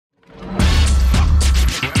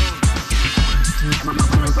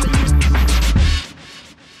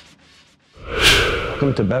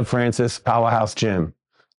Welcome to Bev Francis Powerhouse Gym,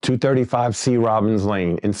 235 C Robbins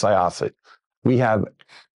Lane in Syosset. We have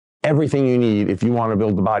everything you need if you want to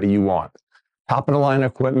build the body you want. Top of the line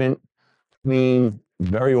equipment, clean,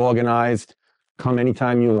 very organized. Come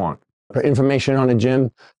anytime you want. For information on the gym,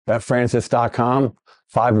 bevfrancis.com,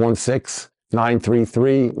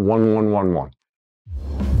 516-933-1111.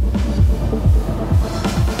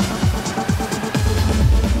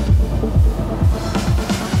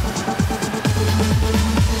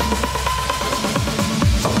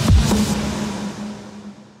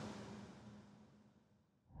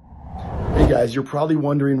 Hey guys, you're probably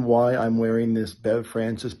wondering why I'm wearing this Bev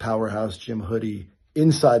Francis Powerhouse Gym hoodie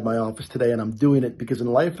inside my office today, and I'm doing it because in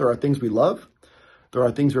life there are things we love, there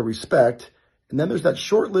are things we respect, and then there's that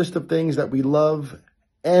short list of things that we love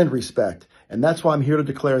and respect. And that's why I'm here to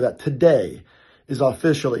declare that today is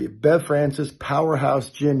officially Bev Francis Powerhouse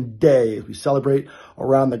Gym Day as we celebrate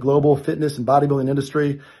around the global fitness and bodybuilding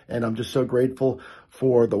industry. And I'm just so grateful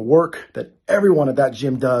for the work that everyone at that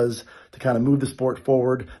gym does to kind of move the sport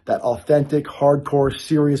forward, that authentic, hardcore,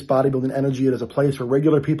 serious bodybuilding energy. It is a place where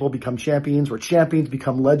regular people become champions, where champions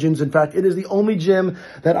become legends. In fact, it is the only gym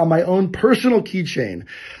that on my own personal keychain,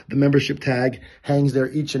 the membership tag hangs there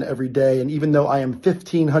each and every day. And even though I am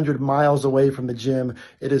 1,500 miles away from the gym,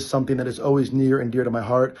 it is something that is always near and dear to my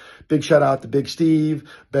heart. Big shout out to Big Steve,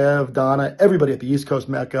 Bev, Donna, everybody at the East Coast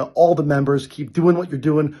Mecca, all the members. Keep doing what you're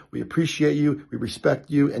doing. We appreciate you. We respect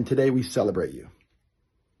you. And today we celebrate you.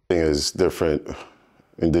 Is different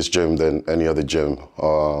in this gym than any other gym.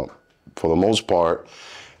 For the most part,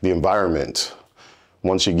 the environment.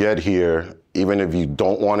 Once you get here, even if you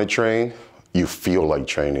don't want to train, you feel like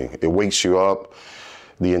training. It wakes you up.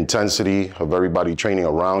 The intensity of everybody training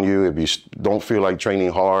around you. If you don't feel like training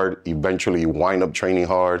hard, eventually you wind up training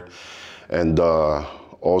hard. And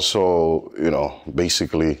also,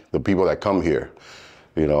 basically the people that come here.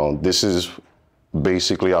 This is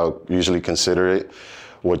basically, I'll usually consider it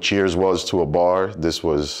what Cheers was to a bar. This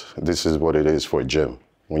is what it is for a gym.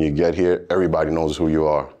 When you get here, everybody knows who you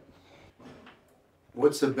are.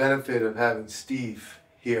 What's the benefit of having Steve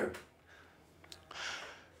here?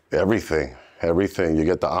 Everything. You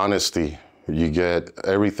get the honesty. You get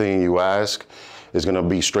everything you ask is gonna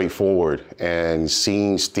be straightforward. And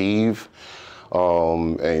seeing Steve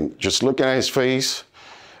and just looking at his face,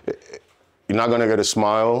 you're not gonna get a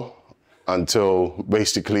smile until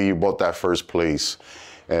basically you bought that first place.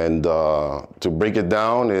 And to break it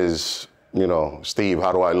down is, Steve,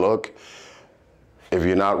 how do I look? If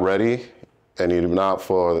you're not ready and you're not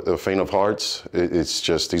for the faint of hearts, it's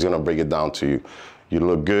just, he's gonna break it down to you. You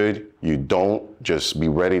look good, you don't, just be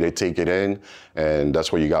ready to take it in. And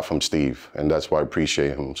that's what you got from Steve. And that's why I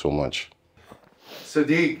appreciate him so much.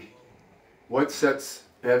 Sadiq, what sets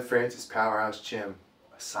Bev Francis Powerhouse Gym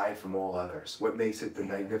aside from all others? What makes it the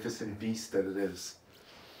magnificent beast that it is?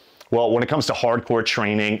 Well, when it comes to hardcore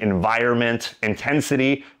training, environment,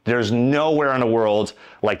 intensity, there's nowhere in the world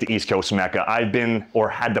like the East Coast Mecca. I've been, or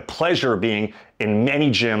had the pleasure of being, in many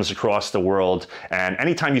gyms across the world. And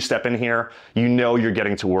anytime you step in here, you know you're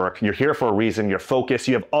getting to work. You're here for a reason, you're focused.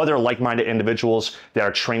 You have other like-minded individuals that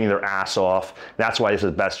are training their ass off. That's why this is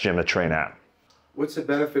the best gym to train at. What's the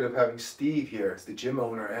benefit of having Steve here as the gym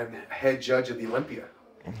owner and head judge of the Olympia?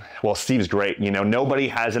 Well, Steve's great. Nobody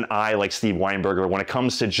has an eye like Steve Weinberger when it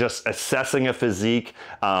comes to just assessing a physique,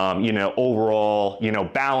 overall,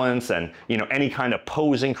 balance and, any kind of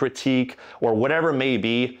posing critique or whatever it may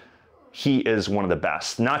be. He is one of the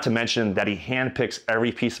best. Not to mention that he handpicks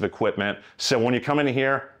every piece of equipment. So when you come in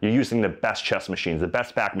here, you're using the best chest machines, the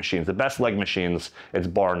best back machines, the best leg machines. It's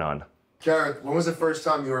bar none. Gareth, when was the first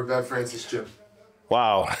time you were at Bev Francis Gym?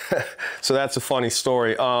 Wow. So that's a funny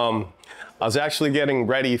story. I was actually getting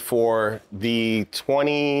ready for the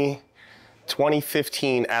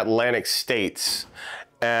 2015 Atlantic States,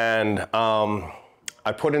 and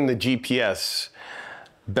I put in the GPS,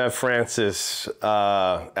 Bev Francis,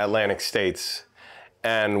 Atlantic States.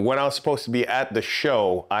 And when I was supposed to be at the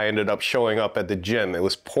show, I ended up showing up at the gym. It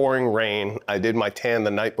was pouring rain. I did my tan the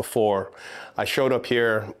night before. I showed up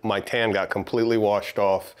here, my tan got completely washed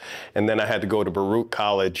off, and then I had to go to Baruch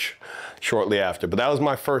College shortly after. But that was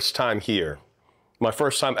my first time here. My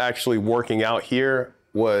first time actually working out here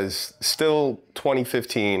was still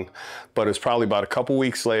 2015, but it was probably about a couple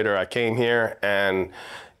weeks later. I came here and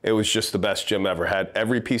it was just the best gym ever. Had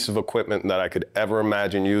every piece of equipment that I could ever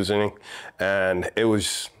imagine using, and it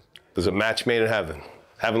was a match made in heaven.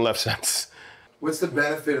 Haven't left since. What's the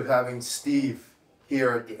benefit of having Steve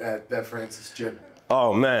here at Bev Francis Gym?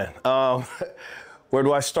 Oh man, where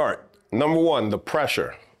do I start? Number one, the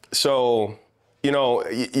pressure. So,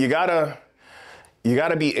 you gotta you got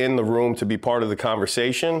to be in the room to be part of the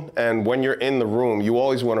conversation. And when you're in the room, you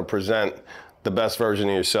always want to present the best version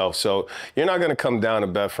of yourself. So you're not going to come down to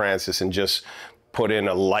Bev Francis and just put in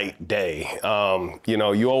a light day. You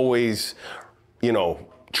know, you always, you know,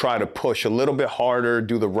 try to push a little bit harder,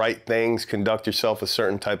 do the right things, conduct yourself a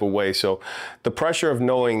certain type of way. So the pressure of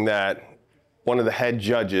knowing that one of the head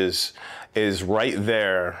judges is right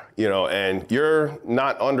there, you know, and you're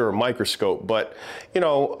not under a microscope, but, you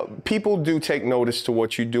know, people do take notice to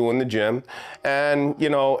what you do in the gym. And, you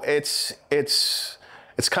know, it's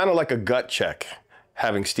kind of like a gut check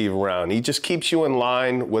having Steve around. He just keeps you in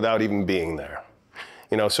line without even being there.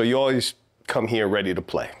 You know, so you always come here ready to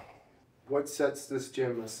play. What sets this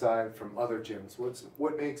gym aside from other gyms?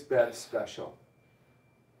 What makes Bev special?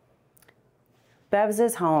 Bev's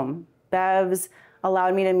is home. Bev's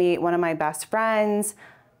allowed me to meet one of my best friends,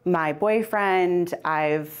 my boyfriend.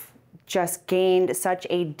 I've just gained such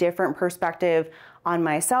a different perspective on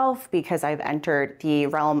myself because I've entered the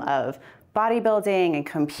realm of bodybuilding and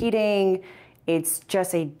competing. It's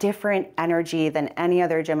just a different energy than any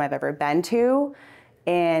other gym I've ever been to.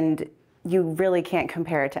 And you really can't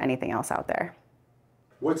compare it to anything else out there.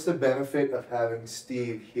 What's the benefit of having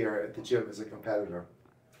Steve here at the gym as a competitor?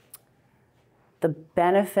 The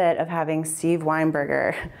benefit of having Steve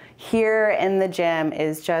Weinberger here in the gym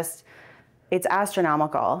is just, it's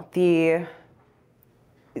astronomical. The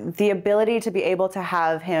ability to be able to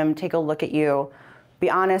have him take a look at you, be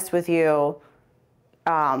honest with you,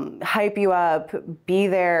 hype you up, be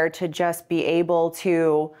there to just be able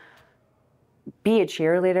to be a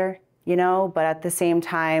cheerleader, you know, but at the same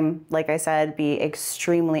time, like I said, be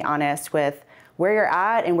extremely honest with where you're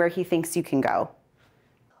at and where he thinks you can go.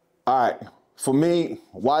 All right. For me,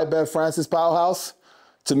 why Bev Francis Powerhouse?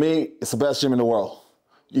 To me, it's the best gym in the world.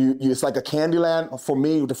 It's like a candy land. For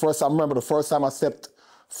me, I remember the first time I stepped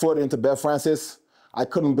foot into Bev Francis, I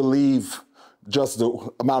couldn't believe just the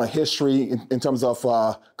amount of history in terms of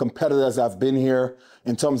competitors that have been here,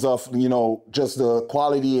 in terms of, you know, just the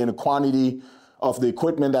quality and the quantity of the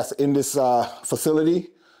equipment that's in this facility,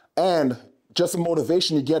 and just the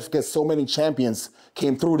motivation you get because so many champions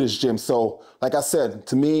came through this gym. So, like I said,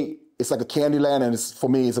 to me, it's like a candy land, and for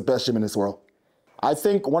me, it's the best gym in this world. I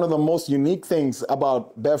think one of the most unique things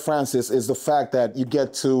about Bev Francis is the fact that you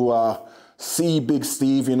get to see Big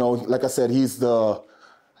Steve. You know, like I said, he's the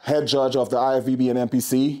head judge of the IFBB and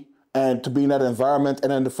NPC, and to be in that environment,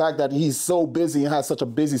 and then the fact that he's so busy and has such a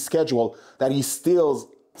busy schedule that he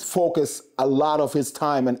still focus a lot of his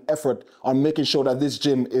time and effort on making sure that this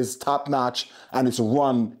gym is top notch and it's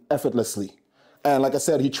run effortlessly. And like I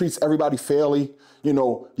said, he treats everybody fairly. You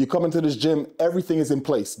know, you come into this gym, everything is in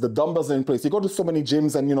place. The dumbbells are in place. You go to so many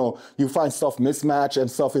gyms and, you know, you find stuff mismatched and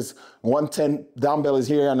stuff is 110 dumbbell is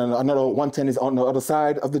here and then another 110 is on the other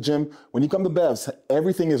side of the gym. When you come to Bev's,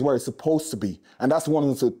 everything is where it's supposed to be. And that's one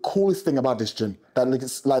of the coolest thing about this gym. That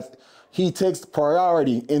it's like he takes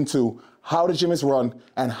priority into how the gym is run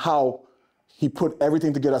and how he put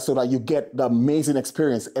everything together so that you get the amazing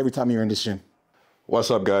experience every time you're in this gym.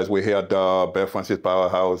 What's up, guys? We're here at the Bev Francis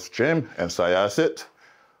Powerhouse Gym in Syosset.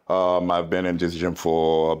 I've been in this gym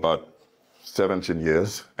for about 17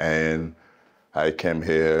 years, and I came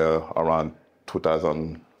here around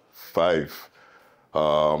 2005.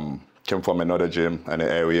 Came from another gym in the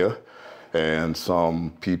area, and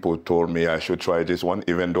some people told me I should try this one,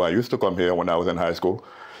 even though I used to come here when I was in high school.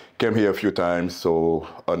 Came here a few times, so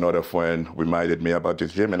another friend reminded me about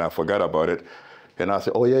this gym, and I forgot about it. And I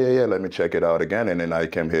said, oh, yeah, let me check it out again. And then I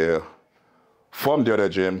came here from the other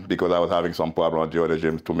gym because I was having some problem at the other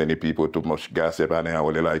gym. Too many people, too much gossip, and I didn't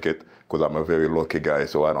really like it because I'm a very lucky guy,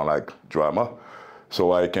 so I don't like drama.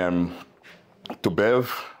 So I came to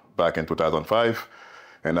Bev back in 2005,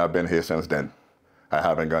 and I've been here since then. I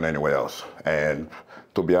haven't gone anywhere else. And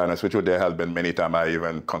to be honest with you, there has been many times I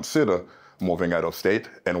even consider moving out of state,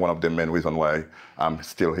 and one of the main reasons why I'm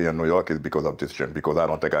still here in New York is because of this gym, because I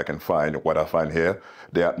don't think I can find what I find here,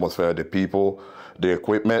 the atmosphere, the people, the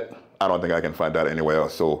equipment. I don't think I can find that anywhere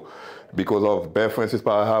else. So because of Bev Francis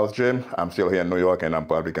Powerhouse Gym, I'm still here in New York, and I'm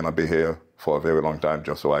probably gonna be here for a very long time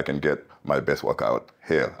just so I can get my best workout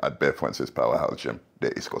here at Bev Francis Powerhouse Gym,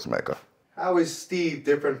 the East Coast Mecca. How is Steve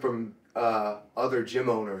different from other gym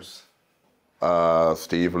owners?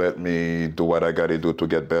 Steve let me do what I gotta do to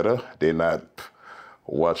get better. They're not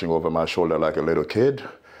watching over my shoulder like a little kid.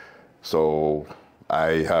 So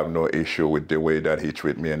I have no issue with the way that he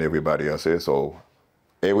treats me and everybody else here. So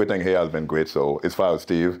everything here has been great. So as far as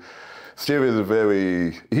Steve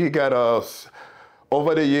is he got us,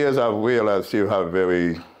 over the years I've realized Steve have a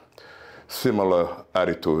very similar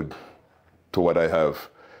attitude to what I have.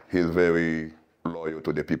 He's very loyal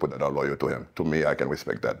to the people that are loyal to him. To me, I can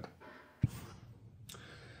respect that.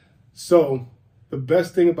 So the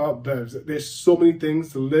best thing about Bevs, there's so many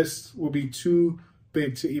things. The list will be too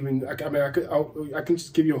big to even. I can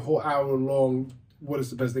just give you a whole hour long. What is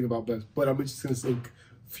the best thing about Bevs? But I'm just gonna say a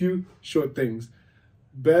few short things.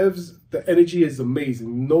 Bevs, the energy is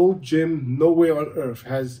amazing. No gym, nowhere on earth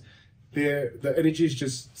has the energy is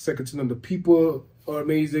just second to none. The people are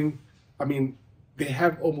amazing. I mean, they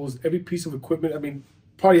have almost every piece of equipment. I mean,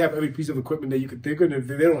 probably have every piece of equipment that you could think of. And if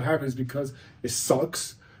they don't have it, it's because it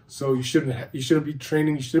sucks. So you shouldn't be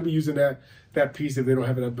training. You shouldn't be using that piece if they don't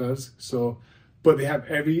have it at Bevs. So, but they have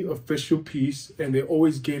every official piece, and they're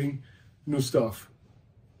always getting new stuff.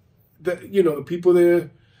 The people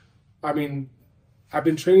there. I mean, I've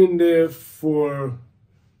been training there for,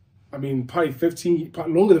 probably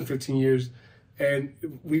longer than 15 years, and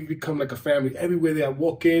we've become like a family. Everywhere that I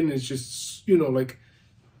walk in, it's just it's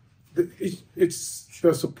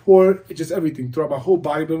the support. It's just everything throughout my whole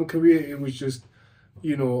bodybuilding career. It was just.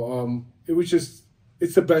 It's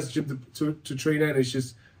the best gym to train at. It's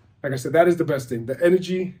just, like I said, that is the best thing. The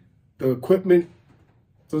energy, the equipment,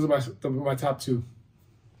 those are my top two.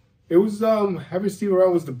 It was, having Steve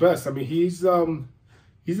around was the best. I mean, he's a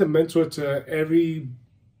mentor to every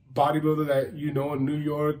bodybuilder that, in New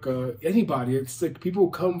York, anybody. It's like people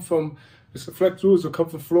come from, Flex Rules will come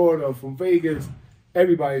from Florida, from Vegas,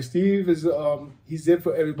 everybody. Steve is, he's there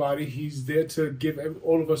for everybody. He's there to give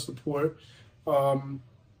all of us support.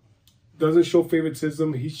 Doesn't show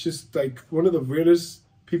favoritism. He's just like one of the realest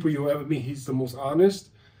people you'll ever meet. He's the most honest.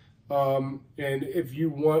 And if you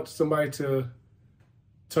want somebody to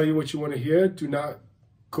tell you what you want to hear, do not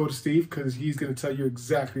go to Steve, because he's going to tell you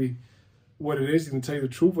exactly what it is. He's going to tell you the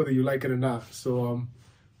truth, whether you like it or not. So,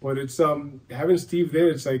 but it's, having Steve there,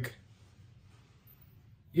 it's like,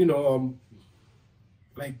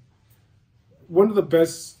 like one of the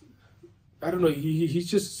best. I don't know. He's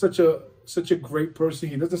just such a great person.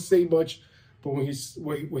 He doesn't say much, but what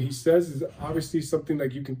he says is obviously something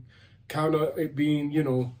like you can count on it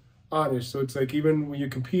being, honest. So it's like, even when you're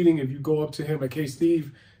competing, if you go up to him like, hey,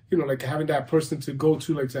 Steve, like having that person to go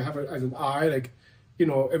to, like to have it as an eye, like,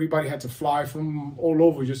 everybody had to fly from all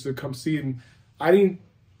over just to come see. And I didn't,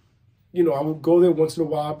 I would go there once in a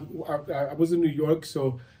while. I was in New York,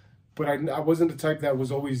 so, but I wasn't the type that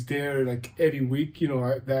was always there like every week,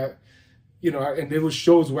 and there were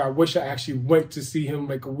shows where I wish I actually went to see him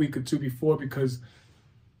like a week or two before, because,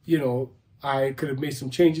 I could have made some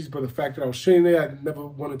changes. But the fact that I was training there, I never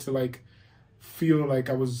wanted to like feel like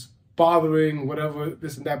I was bothering, whatever,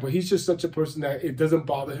 this and that. But he's just such a person that it doesn't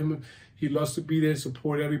bother him. He loves to be there,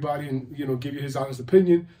 support everybody, and, give you his honest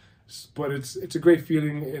opinion. But it's a great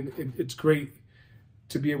feeling, and it's great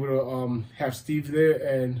to be able to have Steve there.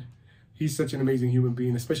 And he's such an amazing human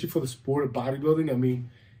being, especially for the sport of bodybuilding. I mean,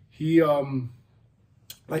 he,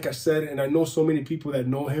 like I said, and I know so many people that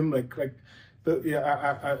know him,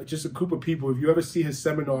 just a group of people. If you ever see his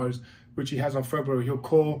seminars, which he has on February, he'll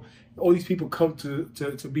call all these people come to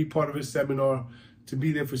be part of his seminar, to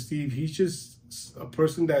be there for Steve. He's just a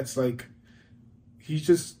person that's like,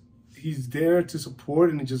 he's there to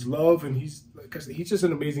support and just love, and he's just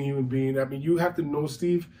an amazing human being. I mean, you have to know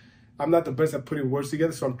Steve. I'm not the best at putting words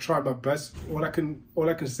together, so I'm trying my best. All I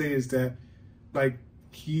can say is that, like,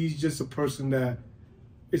 he's just a person that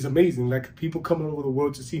is amazing. Like, people come all over the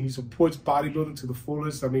world to see him. He supports bodybuilding to the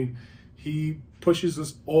fullest. I mean, he pushes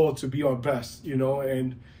us all to be our best,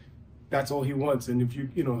 and that's all he wants. And if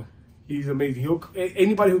he's amazing.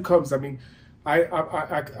 Anybody who comes, I mean,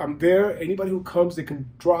 I'm there. Anybody who comes, they can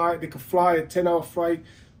drive, they can fly a 10-hour flight,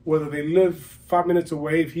 whether they live 5 minutes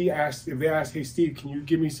away. If they ask, hey Steve, can you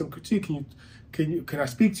give me some critique? Can I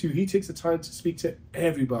speak to you? He takes the time to speak to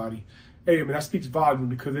everybody. Hey, I mean, that speaks volume,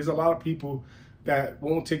 because there's a lot of people that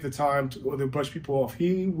won't take the time to, or they'll brush people off.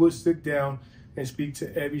 He will sit down and speak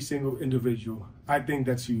to every single individual. I think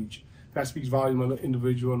that's huge. That speaks volume on an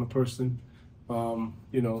individual, on a person,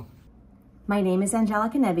 My name is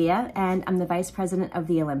Angelica Nebbia, and I'm the Vice President of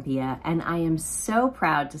the Olympia, and I am so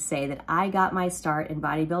proud to say that I got my start in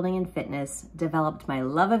bodybuilding and fitness, developed my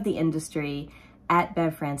love of the industry at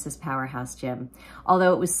Bev Francis Powerhouse Gym.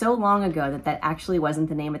 Although it was so long ago that actually wasn't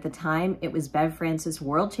the name at the time, it was Bev Francis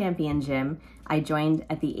World Champion Gym. I joined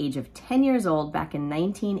at the age of 10 years old back in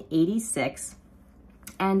 1986,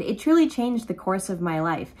 and it truly changed the course of my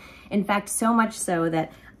life. In fact, so much so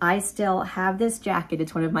that I still have this jacket.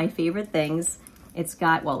 It's one of my favorite things. It's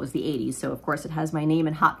got, well, it was the 80s, so of course it has my name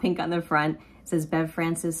in hot pink on the front. It says Bev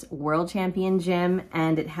Francis World Champion Gym,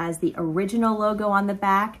 and it has the original logo on the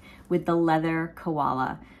back with the leather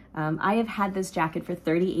koala. I have had this jacket for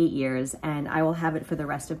 38 years, and I will have it for the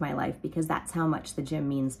rest of my life because that's how much the gym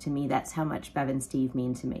means to me. That's how much Bev and Steve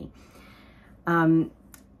mean to me.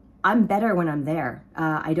 I'm better when I'm there.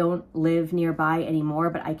 I don't live nearby anymore,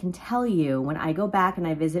 but I can tell you when I go back and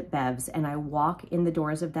I visit Bev's and I walk in the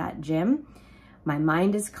doors of that gym, my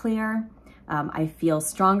mind is clear. I feel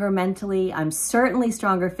stronger mentally. I'm certainly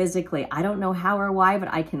stronger physically. I don't know how or why,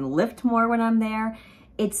 but I can lift more when I'm there.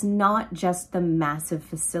 It's not just the massive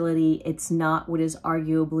facility. It's not what is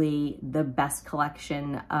arguably the best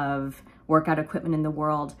collection of workout equipment in the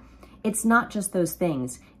world. It's not just those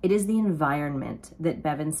things. It is the environment that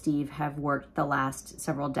Bev and Steve have worked the last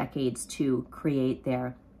several decades to create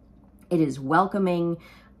there. It is welcoming.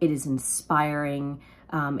 It is inspiring.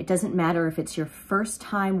 It doesn't matter if it's your first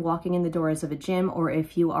time walking in the doors of a gym or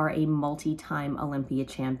if you are a multi-time Olympia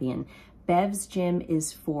champion. Bev's gym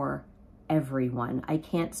is for everyone. I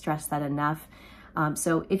can't stress that enough.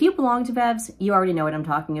 So if you belong to Bev's, you already know what I'm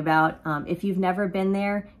talking about. If you've never been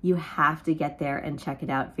there, you have to get there and check it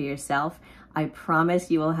out for yourself. I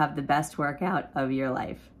promise you will have the best workout of your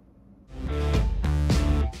life.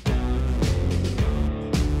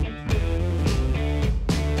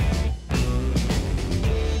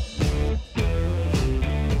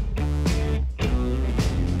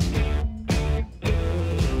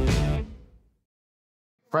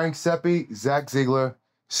 Frank Sepe, Zack Zeigler,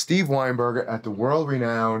 Steve Weinberger at the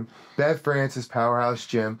world-renowned Bev Francis Powerhouse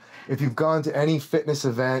Gym. If you've gone to any fitness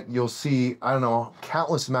event, you'll see, I don't know,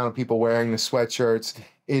 countless amount of people wearing the sweatshirts.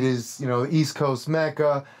 It is, you know, the East Coast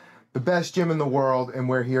Mecca, the best gym in the world, and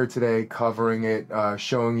we're here today covering it,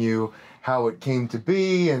 showing you how it came to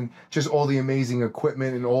be and just all the amazing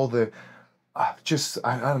equipment and all the, I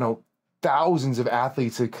don't know, thousands of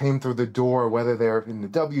athletes that came through the door, whether they're in the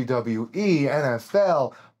WWE,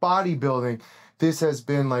 NFL, bodybuilding. This has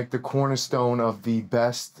been like the cornerstone of the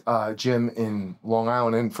best gym in Long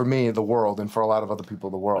Island, and for me, the world, and for a lot of other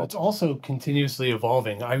people, the world. It's also continuously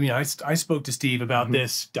evolving. I mean, I spoke to Steve about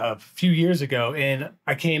this a few years ago, and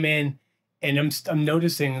I came in, and I'm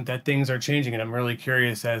noticing that things are changing, and I'm really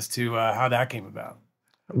curious as to how that came about.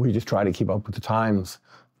 We just try to keep up with the times,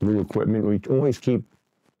 new equipment. We always keep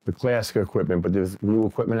the classic equipment, but there's new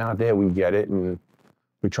equipment out there. We get it, and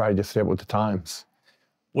we try to just stay up with the times.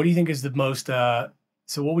 What do you think is the most, so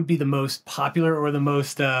what would be the most popular or the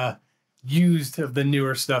most used of the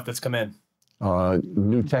newer stuff that's come in?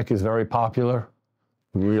 New Tech is very popular,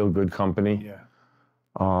 real good company. Yeah.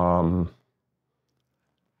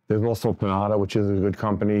 There's also Panada, which is a good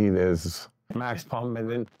company. There's Max Pump, and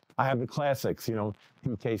then I have the classics, you know,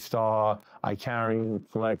 PK Star, iCarry,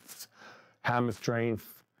 Flex, Hammer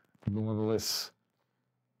Strength, Nautilus.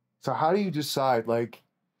 So how do you decide, like,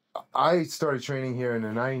 I started training here in the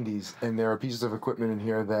 90s, and there are pieces of equipment in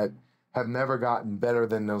here that have never gotten better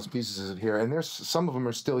than those pieces in here, and there's some of them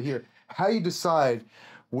are still here. How do you decide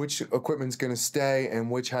which equipment's going to stay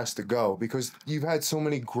and which has to go? Because you've had so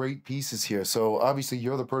many great pieces here, so obviously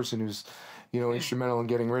you're the person who's, you know, instrumental in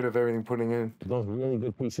getting rid of everything, putting in. Those really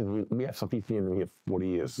good pieces, we have some pieces in here for 40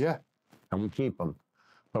 years. Yeah. And we keep them.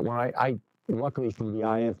 But when I luckily from the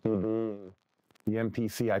IFBB, the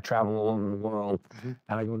MPC, I travel all over the world, and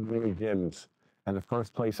I go to many gyms. And the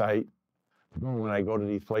first place I go when I go to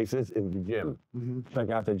these places is the gym. Check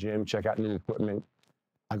out the gym, check out new equipment.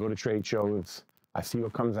 I go to trade shows. I see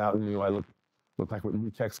what comes out new. I look like what New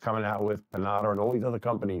Tech's coming out with, Panada, and all these other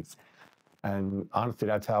companies. And honestly,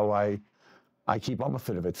 that's how I keep up with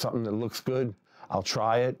it. If it's something that looks good, I'll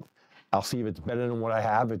try it. I'll see if it's better than what I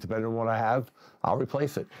have. If it's better than what I have, I'll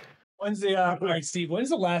replace it. All right, Steve, when's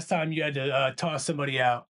the last time you had to toss somebody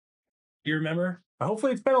out? Do you remember?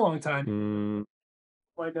 Hopefully it's been a long time.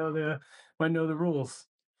 Might know the rules.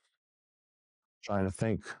 Trying to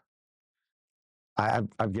think.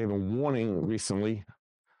 I've gave a warning recently.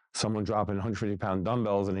 Someone dropping 150-pound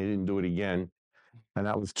dumbbells and he didn't do it again. And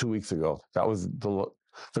that was 2 weeks ago. That was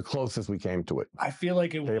the closest we came to it. I feel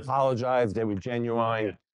like They apologized. They were genuine.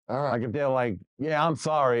 Yeah. All right. Like if they're like, yeah, I'm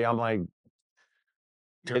sorry. I'm like,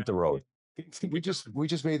 hit the road. We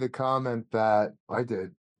just made the comment that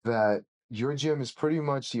your gym is pretty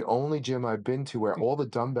much the only gym I've been to where all the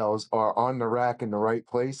dumbbells are on the rack in the right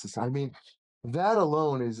places. I mean, that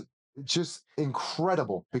alone is just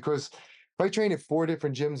incredible, because if I train at 4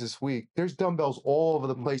 different gyms this week, there's dumbbells all over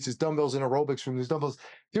the place. There's dumbbells in aerobics room. There's dumbbells.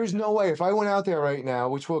 There's no way if I went out there right now,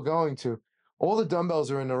 which we're going to, all the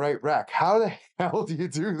dumbbells are in the right rack. How the hell do you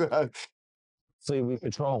do that? See, we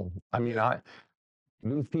control. I mean,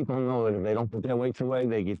 these people know that if they don't put their weights away,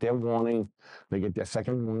 they get their warning, they get their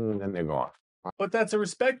second warning, and then they're gone. But that's a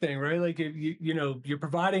respect thing, right? Like if you know, you're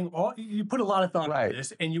providing all, you put a lot of thought into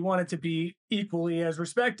this, and you want it to be equally as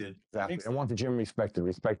respected. Exactly. I want the gym respected.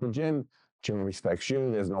 Respect the gym. Gym respects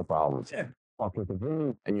you. There's no problems. Yeah. Walk with the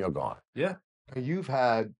gym, and you're gone. Yeah. You've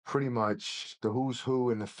had pretty much the who's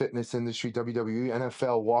who in the fitness industry, WWE,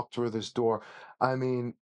 NFL walk through this door. I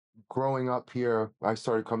mean, growing up here, I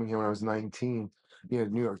started coming here when I was 19. You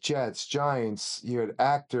had New York Jets, Giants, you had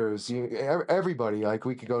actors, everybody. Like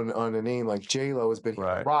we could go on a name like J-Lo has been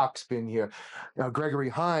here, Rock's been here, Gregory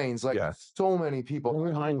Hines, like so many people.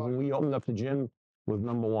 Gregory Hines, when we opened up the gym, was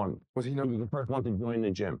number one. Was he He was the first one to join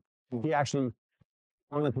the gym. He actually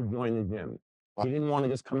wanted to join the gym. He didn't want to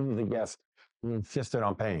just come as a guest. He insisted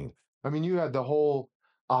on paying. I mean, you had the whole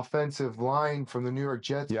offensive line from the New York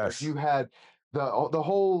Jets. Yes. You had the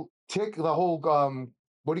whole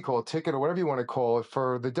what do you call it, ticket or whatever you want to call it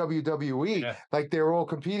for the WWE. Yeah. Like they were all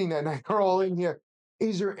competing that night. They're all in here.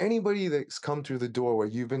 Is there anybody that's come through the door where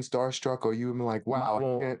you've been starstruck or you've been like, wow,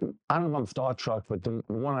 Well, I don't know if I'm starstruck, but the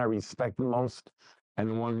one I respect the most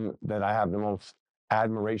and the one that I have the most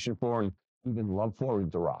admiration for and even love for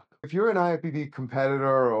is The Rock. if you're an IFBB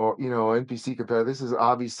competitor or, you know, NPC competitor, this is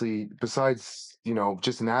obviously, besides, you know,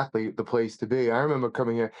 just an athlete, the place to be. I remember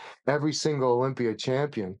coming here, every single Olympia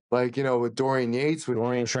champion, like, you know, with Dorian Yates.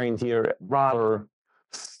 Dorian trained here for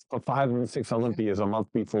 5 and 6 Olympias a month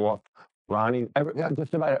before. Ronnie,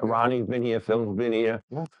 just about it. Ronnie's been here, Phil's been here.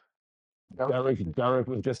 Yeah. Derek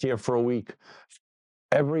was just here for a week.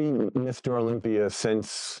 Every Mr. Olympia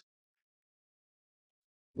since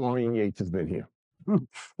Dorian Yates has been here.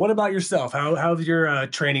 What about yourself? How's your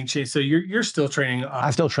training changed? So you're still training.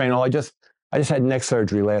 I still train. I just had neck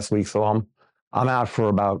surgery last week, so I'm out for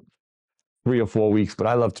about 3 or 4 weeks. But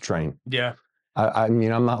I love to train. Yeah. I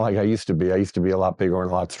mean, I'm not like I used to be. I used to be a lot bigger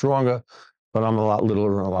and a lot stronger, but I'm a lot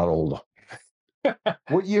littler and a lot older.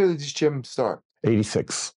 What year did this gym start?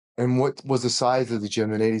 86. And what was the size of the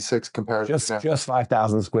gym in 86 compared to now? Just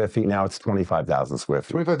 5,000 square feet. Now it's 25,000 square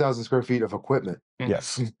feet. 25,000 square feet of equipment.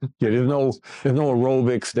 Yes. Yeah, there's no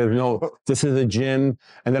aerobics. This is a gym.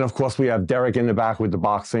 And then, of course, we have Derek in the back with the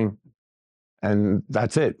boxing. And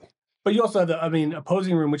that's it. But you also have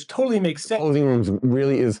opposing room, which totally makes sense. Opposing rooms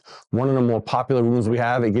really is one of the more popular rooms we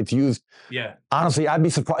have. It gets used. Yeah. Honestly, I'd be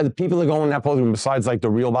surprised. The people that go in that opposing room, besides like the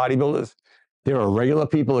real bodybuilders, there are regular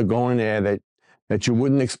people that go in there that you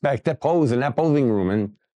wouldn't expect that pose in that posing room,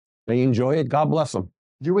 and they enjoy it. God bless them.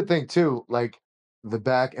 You would think too, like the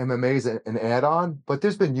back MMA is an add-on, but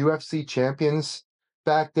there's been UFC champions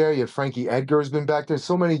back there. You have Frankie Edgar has been back there.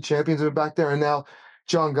 So many champions have been back there, and now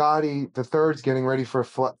John Gotti III is getting ready for a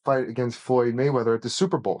fight against Floyd Mayweather at the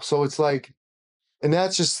Super Bowl. So it's like, and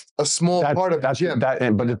that's just a small part of the gym.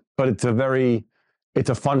 But it's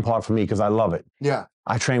a fun part for me because I love it. Yeah,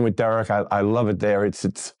 I train with Derek. I love it there. It's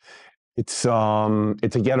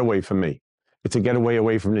a getaway for me. It's a getaway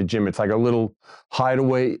away from the gym. It's like a little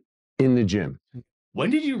hideaway in the gym. When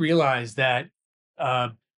did you realize that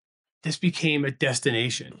this became a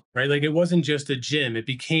destination, right? Like it wasn't just a gym, it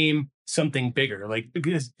became something bigger. Like,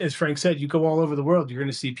 because as Frank said, you go all over the world, you're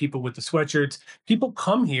going to see people with the sweatshirts. People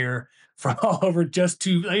come here from all over just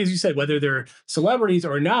to, as you said, whether they're celebrities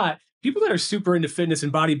or not, people that are super into fitness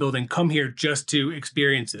and bodybuilding come here just to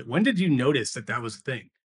experience it. When did you notice that that was a thing?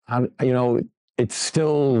 It's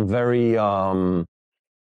still very,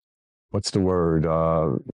 what's the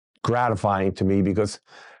word? Gratifying to me because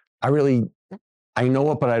I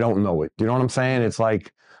know it, but I don't know it. You know what I'm saying? It's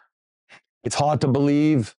like, it's hard to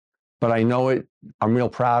believe, but I know it. I'm real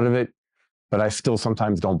proud of it, but I still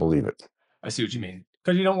sometimes don't believe it. I see what you mean.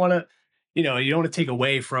 Because you don't want to, you don't want to take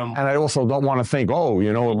away from. And I also don't want to think,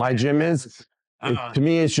 what my gym is. To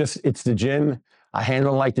me, it's the gym. I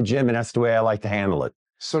handle it like the gym, and that's the way I like to handle it.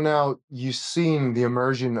 So now you've seen the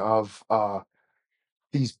immersion of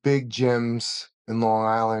these big gyms in Long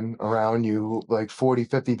Island around you, like 40,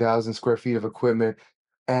 50,000 square feet of equipment.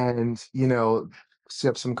 And, you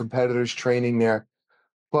have some competitors training there.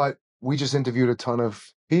 But we just interviewed a ton of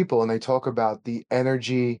people and they talk about the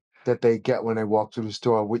energy that they get when they walk through the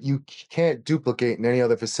store. What you can't duplicate in any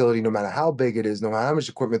other facility, no matter how big it is, no matter how much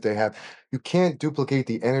equipment they have, you can't duplicate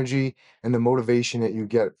the energy and the motivation that you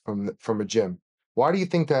get from a gym. Why do you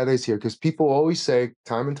think that is here? Because people always say,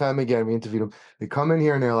 time and time again, we interviewed them, they come in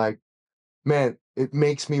here and they're like, man, it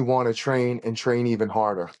makes me want to train and train even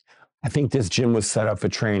harder. I think this gym was set up for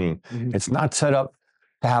training. Mm-hmm. It's not set up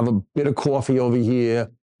to have a bit of coffee over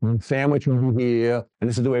here, sandwich over here, and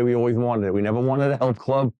this is the way we always wanted it. We never wanted a health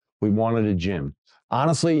club. We wanted a gym.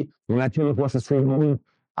 Honestly, when that gym was across the street from me,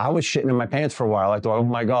 I was shitting in my pants for a while. I thought, oh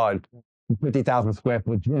my God, 50,000 square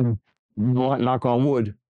foot gym, knock on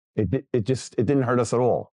wood. It didn't hurt us at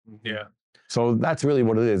all. Yeah. So that's really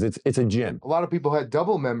what it is. It's a gym. A lot of people had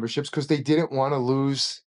double memberships because they didn't want to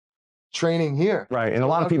lose training here. Right. And a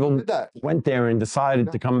lot of people did that. went there and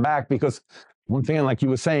decided to come back because one thing, like you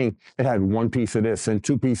were saying, it had one piece of this and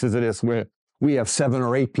two pieces of this, where we have 7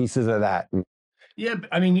 or 8 pieces of that. Yeah,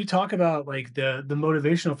 I mean, you talk about like the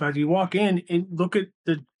motivational factor. You walk in and look at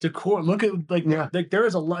the decor. Look at like there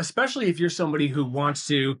is a lot, especially if you're somebody who wants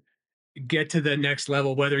to get to the next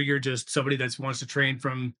level. Whether you're just somebody that wants to train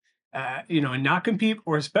from, and not compete,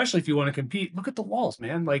 or especially if you want to compete. Look at the walls,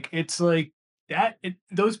 man. Like it's like that.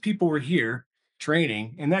 Those people were here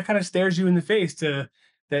training, and that kind of stares you in the face to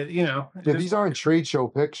that. Yeah, these aren't trade show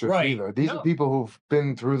pictures either. These are people who've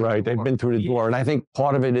been through the door. They've been through the door, and I think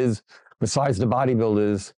part of it is, besides the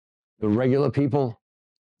bodybuilders, the regular people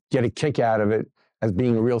get a kick out of it as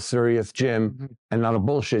being a real serious gym and not a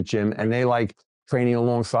bullshit gym. And they like training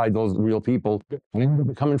alongside those real people and end up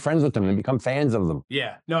becoming friends with them and become fans of them.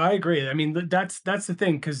 Yeah, no, I agree. I mean, that's the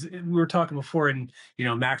thing, because we were talking before, and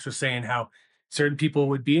Max was saying how certain people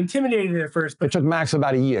would be intimidated at first. But it took Max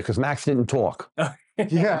about a year because Max didn't talk.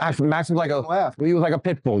 Yeah, Max was like he was like a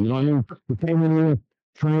pit bull. You know what I mean? He came in,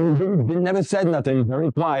 trained, never said nothing,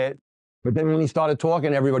 very quiet. But then when he started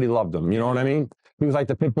talking, everybody loved him. You know what I mean? He was like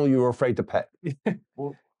the pit bull you were afraid to pet.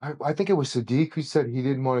 Well, I think it was Sadiq who said he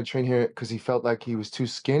didn't want to train here because he felt like he was too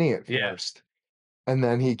skinny at first. And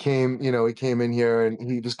then he came in here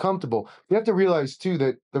and he was comfortable. You have to realize too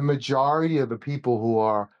that the majority of the people who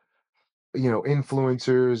are,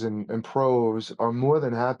 influencers and pros are more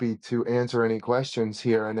than happy to answer any questions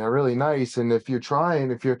here. And they're really nice. And if you're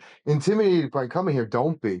intimidated by coming here,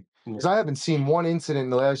 don't be. Because I haven't seen one incident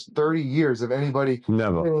in the last 30 years of anybody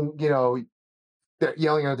they're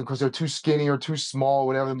yelling at them because they're too skinny or too small,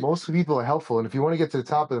 whatever. Most people are helpful. And if you want to get to the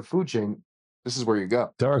top of the food chain, this is where you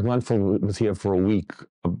go. Derek Lunsford was here for a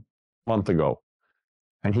month ago.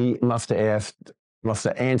 And he must have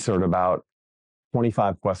answered about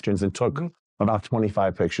 25 questions and took about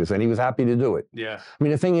 25 pictures. And he was happy to do it. Yeah. I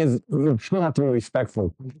mean, the thing is, you still have to be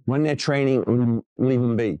respectful. When they're training, leave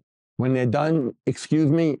them be. When they're done, excuse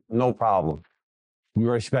me, no problem. You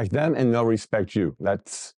respect them and they'll respect you.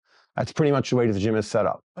 That's pretty much the way the gym is set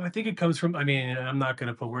up. I think it comes from, I mean, I'm not going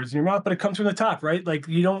to put words in your mouth, but it comes from the top, right? Like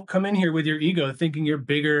you don't come in here with your ego thinking you're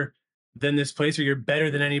bigger than this place or you're better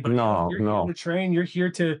than anybody else. You're here to train. You're here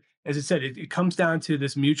to, as I said, it comes down to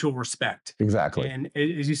this mutual respect. Exactly. And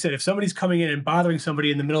as you said, if somebody's coming in and bothering somebody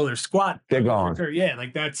in the middle of their squat, they're gone. Yeah,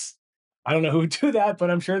 like I don't know who would do that, but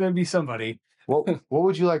I'm sure there'd be somebody. What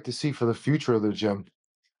would you like to see for the future of the gym?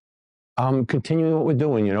 Continuing what we're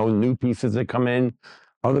doing, new pieces that come in,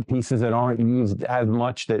 other pieces that aren't used as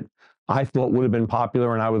much that I thought would have been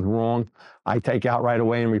popular and I was wrong. I take out right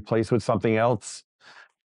away and replace with something else.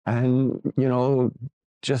 And,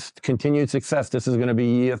 just continued success. This is going to be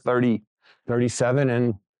year 30, 37.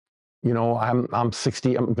 And, I'm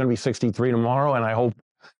 60, I'm going to be 63 tomorrow. And I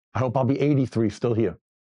hope I'll be 83 still here.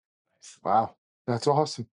 Wow. That's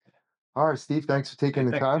awesome. All right, Steve, thanks for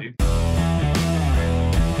taking the time. Steve.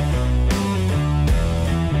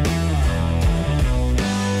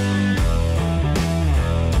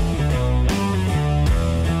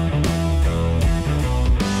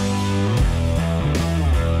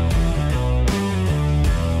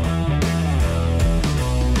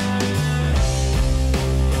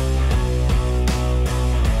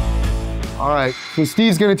 All right, so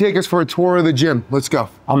Steve's gonna take us for a tour of the gym. Let's go.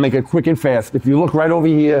 I'll make it quick and fast. If you look right over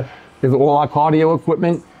here, is all our cardio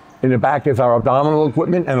equipment. In the back is our abdominal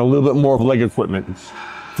equipment and a little bit more of leg equipment.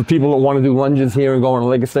 For people that want to do lunges here and go on a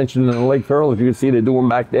leg extension and a leg curl, as you can see, they do them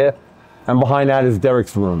back there. And behind that is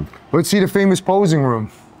Derek's room. Let's see the famous posing room.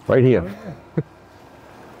 Right here.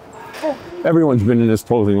 Everyone's been in this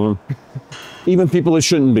posing room. Even people that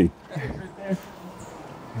shouldn't be.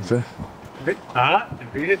 Read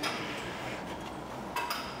it.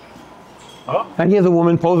 Oh. And here's a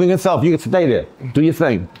woman posing herself. You can stay there. Do your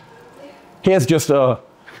thing. Here's just a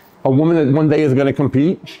woman that one day is going to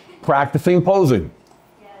compete, practicing posing.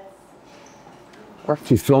 Yes.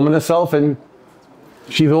 She's filming herself and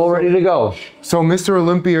she's all ready to go. So Mr.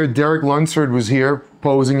 Olympia Derek Lunsford was here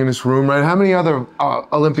posing in this room, right? How many other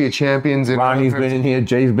Olympia champions? Ronnie's been in here.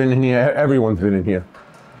 Jay's been in here. Everyone's been in here.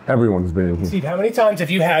 Everyone's been in here. Steve, how many times have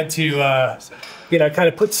you had to, kind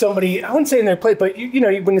of put somebody, I wouldn't say in their plate, but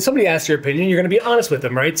when somebody asks your opinion, you're going to be honest with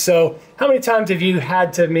them, right? So how many times have you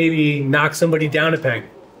had to maybe knock somebody down a peg?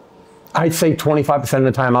 I'd say 25% of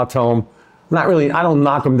the time I'll tell them, not really, I don't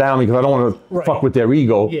knock them down because I don't want to fuck with their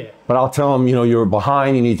ego, but I'll tell them, you're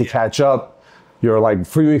behind, you need to catch up. You're like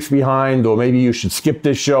 3 weeks behind, or maybe you should skip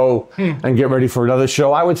this show and get ready for another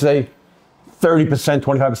show. I would say 30%,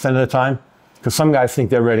 25% of the time. Because some guys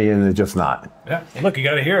think they're ready and they're just not. Yeah. Look, you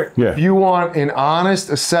got to hear it. Yeah. If you want an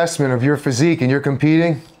honest assessment of your physique and you're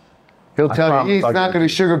competing, he'll tell you he's not going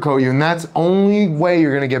to sugarcoat you, and that's the only way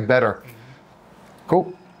you're going to get better.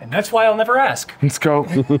 Cool. And that's why I'll never ask. Let's go.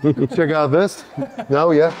 Check out this.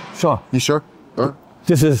 No, yeah. Sure. You sure?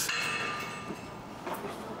 This is.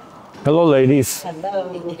 Hello, ladies.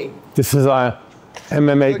 Hello. This is our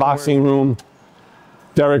MMA boxing room.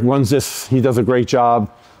 Derek runs this. He does a great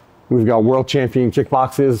job. We've got world champion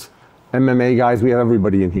kickboxers, MMA guys. We have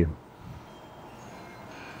everybody in here.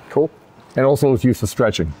 Cool. And also it's used for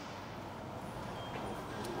stretching.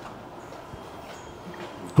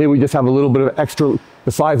 Here we just have a little bit of extra,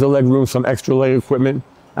 besides the leg room, some extra leg equipment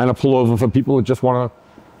and a pullover for people who just want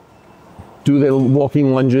to do their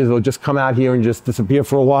walking lunges or just come out here and just disappear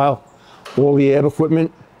for a while. All the air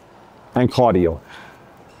equipment and cardio.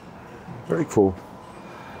 Very cool.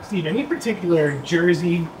 Steve, any particular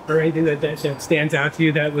jersey or anything that stands out to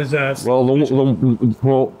you that was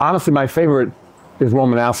Well, honestly, my favorite is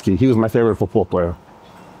Romanowski. He was my favorite football player.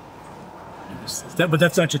 but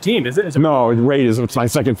that's not your team, is it? No, Raiders. It's my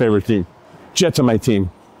second favorite team. Jets are my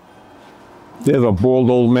team. There's a bald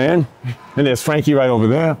old man, and there's Frankie right over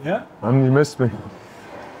there. Yeah. You missed me.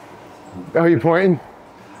 Oh, you pointing?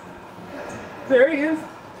 There he is.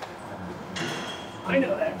 I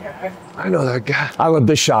know that guy. I know that guy. I love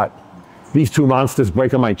this shot. These two monsters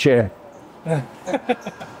breaking my chair. Yeah.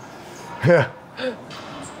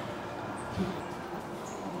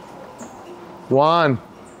 Juan.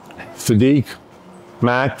 Sadiq,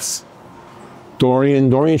 Max, Dorian.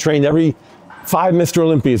 Dorian trained every 5 Mr.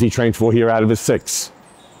 Olympias he trained for here out of his 6.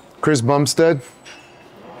 Chris Bumstead.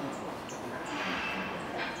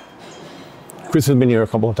 Chris has been here a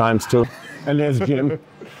couple of times too. And there's Jim.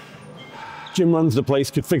 Jim runs the place,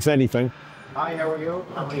 could fix anything. Hi, how are you?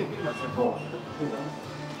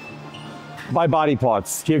 By body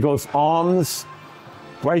parts. Here goes arms,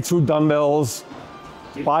 right through dumbbells,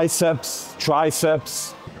 biceps,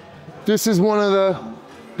 triceps. This is one of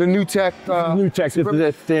the new tech. New tech, this is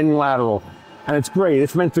a thin lateral. And it's great.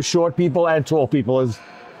 It's meant for short people and tall people as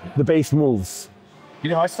the base moves. You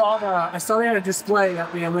know, I saw they had a display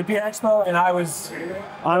at the Olympia Expo, and I was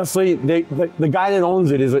honestly, the guy that owns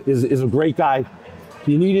it is a great guy.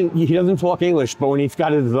 He doesn't talk English, but when he's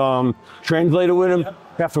got his translator with him,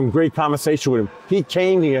 have some great conversation with him. He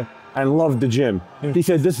came here and loved the gym. He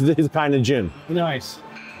said this is his kind of gym. Nice.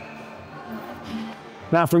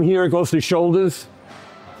 Now from here it goes to shoulders.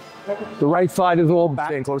 The right side is all back.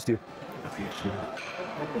 Staying close to you.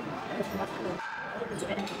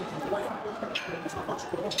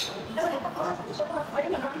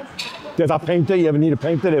 There's a painter. You ever need a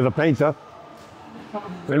painter? There's a painter.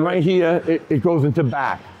 And right here, it goes into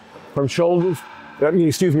back. From shoulders,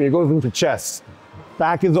 it goes into chest.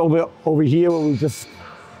 Back is over here where we just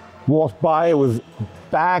walked by. It was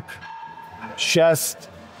back, chest,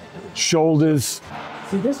 shoulders.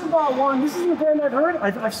 See, this is not one. This is a brand I've heard.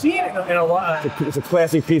 I've seen it in a lot. It's a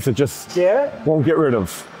classic piece that just won't get rid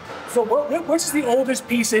of. So what's the oldest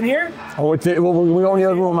piece in here? Oh, we only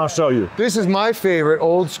have room. I'll show you. This is my favorite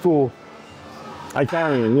old school. I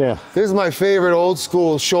carry it, yeah. This is my favorite old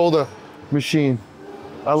school shoulder machine.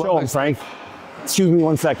 I love Show him, Frank. Excuse me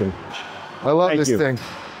 1 second. I love this thing.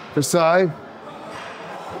 The side.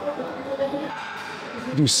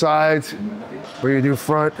 You do sides, or you do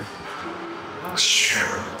front.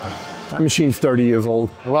 That machine's 30 years old.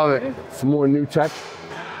 I love it. Some more new tech.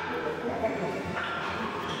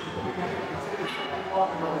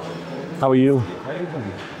 How are you?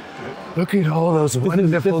 Look at all those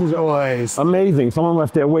wonderful toys. Amazing. Someone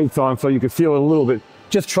left their weights on so you could feel it a little bit.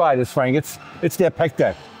 Just try this, Frank. It's their pec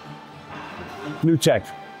deck. New tech.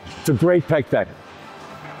 It's a great pec deck.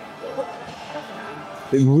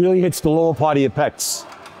 It really hits the lower part of your pecs.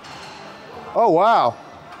 Oh, wow.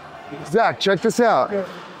 Zach, check this out.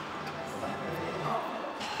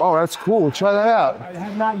 Oh, that's cool. Try that out. I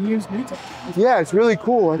have not used new tech. Yeah, it's really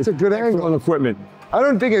cool. It's a good angle. On equipment. I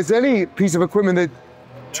don't think it's any piece of equipment that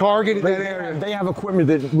targeted that area. They have equipment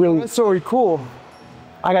that really... That's so cool.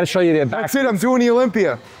 I got to show you their back. That's it. I'm doing the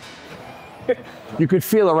Olympia. You could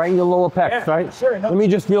feel it right in your lower pecs, right? Sure. No. Let me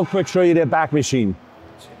just real quick show you their back machine.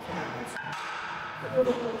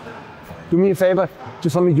 Do me a favor.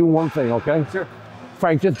 Just let me do one thing, okay? Sure.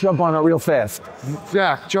 Frank, just jump on it real fast.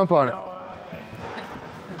 Zach, jump on it.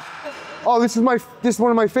 Oh, this is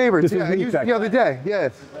one of my favorites. This is I used it the other day.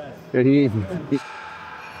 Yes. Yeah,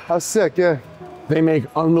 How sick, yeah. They make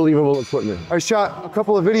unbelievable equipment. I shot a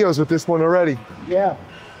couple of videos with this one already. Yeah.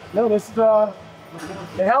 No, this is how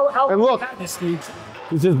and look, this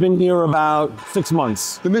has been here about 6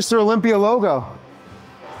 months. The Mr. Olympia logo.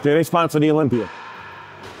 They sponsor the Olympia.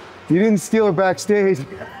 You didn't steal it backstage.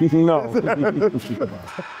 No.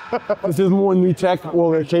 This is more new tech.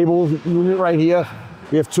 All their cables unit right here.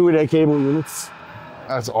 We have 2 of their cable units.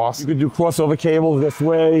 That's awesome. You could do crossover cables this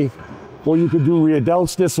way, or you could do rear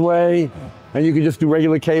delts this way, and you could just do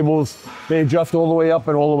regular cables. They adjust all the way up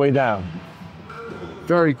and all the way down.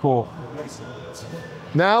 Very cool.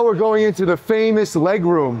 Now we're going into the famous leg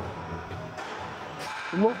room.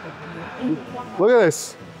 Look at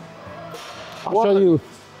this. I'll show you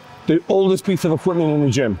the oldest piece of equipment in the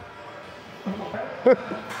gym.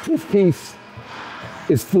 This piece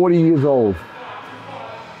is 40 years old.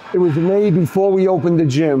 It was made before we opened the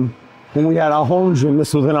gym. When we had our home gym,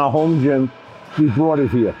 this was in our home gym, we brought it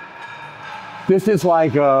here. This is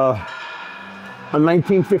like a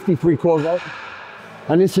 1953 Corvette.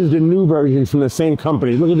 And this is the new version from the same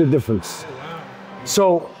company. Look at the difference.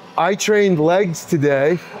 So I trained legs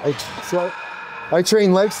today. I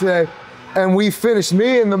trained legs today, and we finished,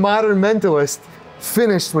 me and the Modern Mentalist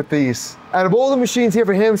finished with these. Out of all the machines here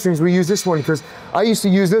for hamstrings, we use this one because I used to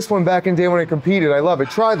use this one back in the day when I competed. I love it.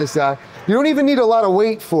 Try this out. You don't even need a lot of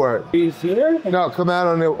weight for it. He's here? No, come out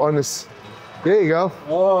on this. There you go.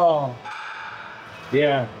 Oh,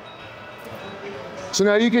 yeah. So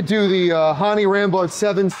now you could do the Hani Rambo at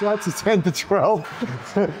 7 sets of 10 to 12.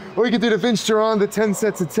 Or you could do the Vince Giron, the 10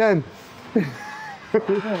 sets of 10.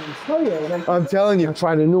 I'm telling you. I'm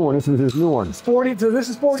trying a new one. This is his new one. It's 40, so this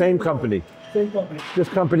is 40. Same company. Same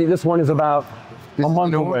company. This one is about a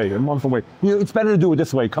month away. You know, it's better to do it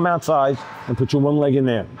this way. Come outside and put your one leg in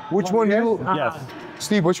there. Which one do you, Yes.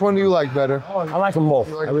 Steve, which one do you like better? I like them both.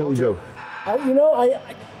 I really do. You know,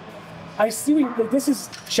 I see this is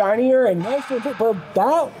shinier and nicer, but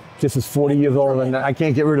that. This is 40 years old and I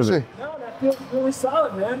can't get rid of it. No, that feels really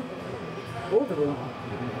solid, man.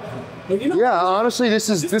 You know, Yeah, honestly, this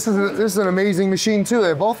is an amazing machine too.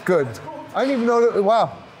 They're both good. I didn't even know that.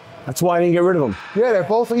 Wow. That's why I didn't get rid of them. Yeah, they're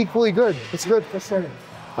both equally good. It's good.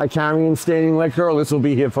 I carry and standing leg curl. This will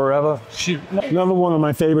be here forever. Shoot. Another one of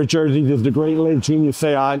my favorite jerseys is the Great Lake Junior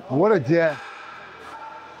Seat. What a day.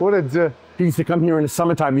 What a day. He used to come here in the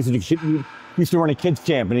summertime. He used to run a kids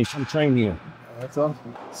camp and he'd come train here. That's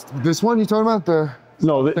awesome. This one you talking about?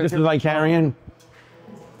 No, this is like carrying.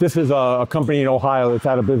 This is a company in Ohio that's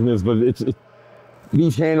out of business, but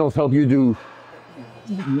these handles help you do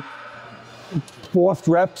forced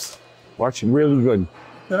reps. Watch, really good.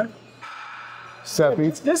 Okay.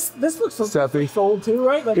 Sepe. This looks Sepe. old too,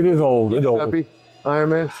 right? Like, It is old. It's old. Sepe. Iron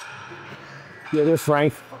Man. Yeah, there's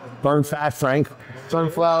Frank. Burn fat Frank.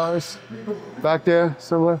 Sunflowers. Back there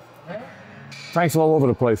somewhere. Frank's all over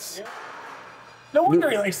the place. no wonder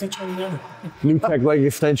he likes to train them. New tech leg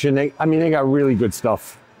extension. They got really good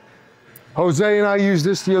stuff. Jose and I used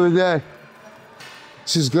this the other day.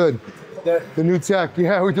 This is good. The new tech.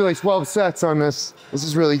 Yeah, we did like 12 sets on this. This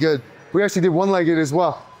is really good. We actually did one-legged as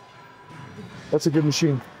well. That's a good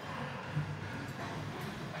machine.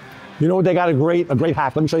 You know what? They got a great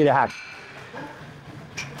hack. Let me show you the hack.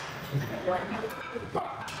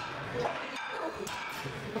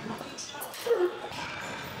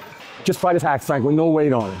 Just try this hack, Frank, with no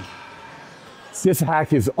weight on it. This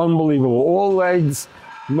hack is unbelievable. All legs,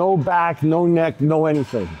 no back, no neck, no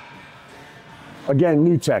anything. Again,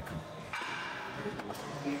 new tech.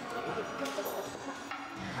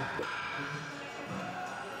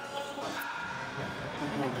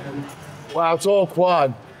 Wow, it's all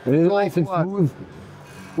quad. And it's nice and smooth.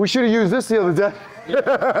 We should have used this the other day.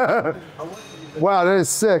 Wow, that is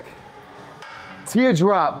sick.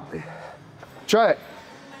 Teardrop. Try it.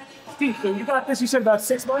 Steve, so you got this, you said about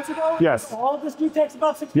 6 months ago? Yes. All of this new tech's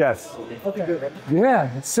about 6 months? Yes. Okay.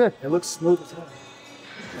 Yeah, it's sick. It looks smooth as hell.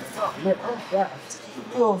 Oh, man, yeah.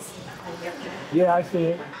 Oh. Yeah, I see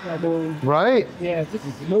it. Right? Yeah, this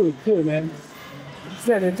is smooth too, man. You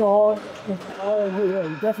said it's all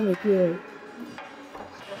yeah, definitely good.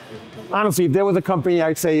 Honestly, if there was a company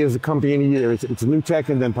I'd say is a company in a year, it's New Tech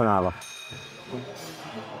and then Panava.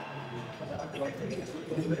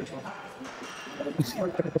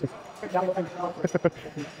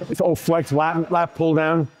 It's old flex lap pull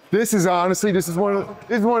down. This is honestly, this is one of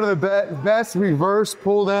the best reverse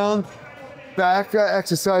pull down back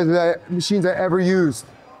exercise machines I ever used.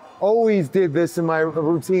 Always did this in my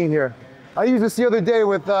routine here. I used this the other day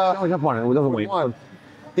with one.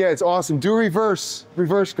 Yeah, it's awesome. Do reverse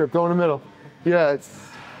grip, go in the middle. Yeah, it's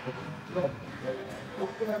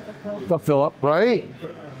fill up. Right?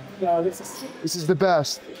 No, this is the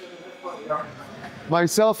best.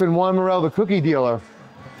 Myself and Juan Morel, the cookie dealer.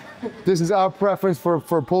 This is our preference for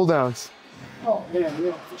pull downs. Oh man,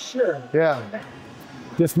 yeah, for sure. Yeah.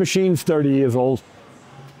 This machine's 30 years old.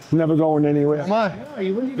 Never going anywhere. Come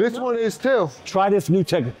on. This one is too. Try this new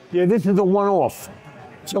tech. Yeah, this is a one-off.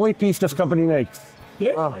 It's the only piece this company makes.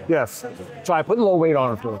 Yeah? Yes. Try putting low weight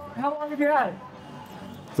on it for How long have you had it?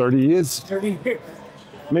 30 years. 30 years.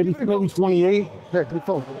 Maybe 28. Here, keep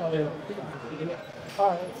phone. All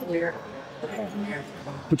right, that's weird.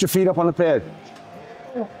 Put your feet up on the pad.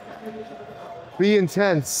 Be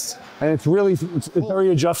intense. And it's really, it's very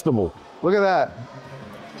adjustable. Look at that.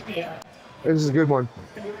 Yeah. This is a good one.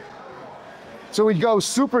 So we go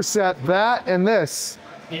superset, that, and this.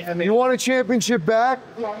 Yeah, You want a championship back?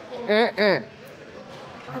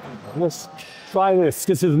 Let's try this.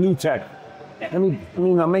 This is new tech.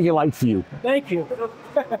 I'll make it light for you. Thank you.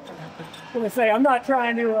 I was gonna say, I'm not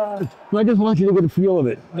trying to, I just want you to get a feel of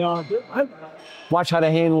it. no, Watch how the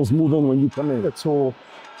handles move in when you come in. That's all.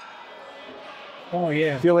 oh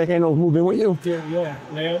yeah. Feel the handles moving with you? Yeah,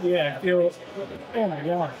 I feel, oh my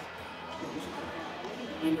God.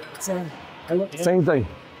 Same thing.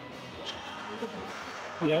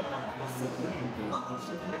 Yep.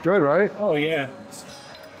 Good, right? Oh yeah.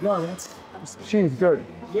 No, that's, Machine's good.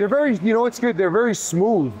 They're very, you know what's good? They're very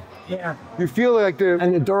smooth. yeah. You feel like they're,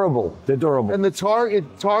 And they're durable. They're durable. and the target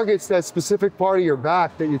targets that specific part of your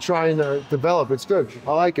back that you're trying to develop. It's good.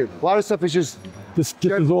 I like it. A lot of stuff is just, This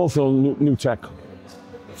is also new tech.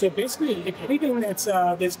 So basically, anything that's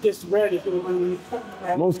this red is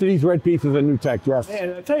Most of these red pieces are new tech, yes.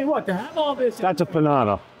 Man, I tell you what, to have all this, That's a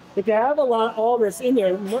Panada. if you have all this in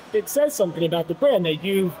there, it says something about the brand that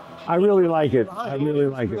you. I really like it. I really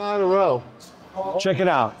like it. not in a row. Check it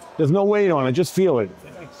out. There's no weight on it. Just feel it.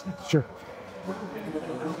 Sure.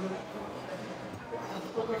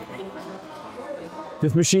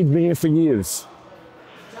 This machine's been here for years.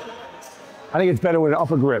 I think it's better with an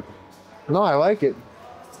upper grip. No, I like it.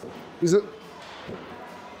 Is it?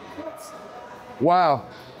 Wow.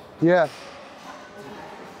 Yeah.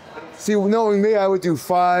 See, knowing me, I would do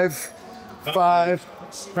 5, 5.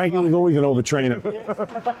 Frankie was always an overtrainer.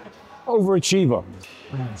 Overachiever.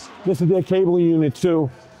 This is their cable unit too.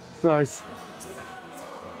 Nice.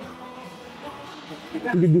 You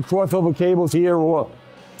can do crossover cables here, or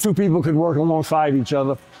two people could work alongside each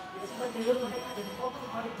other.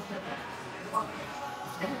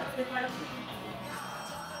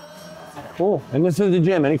 Cool. And this is the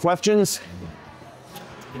gym. Any questions?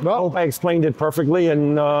 No. I hope I explained it perfectly,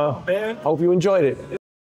 and hope you enjoyed it.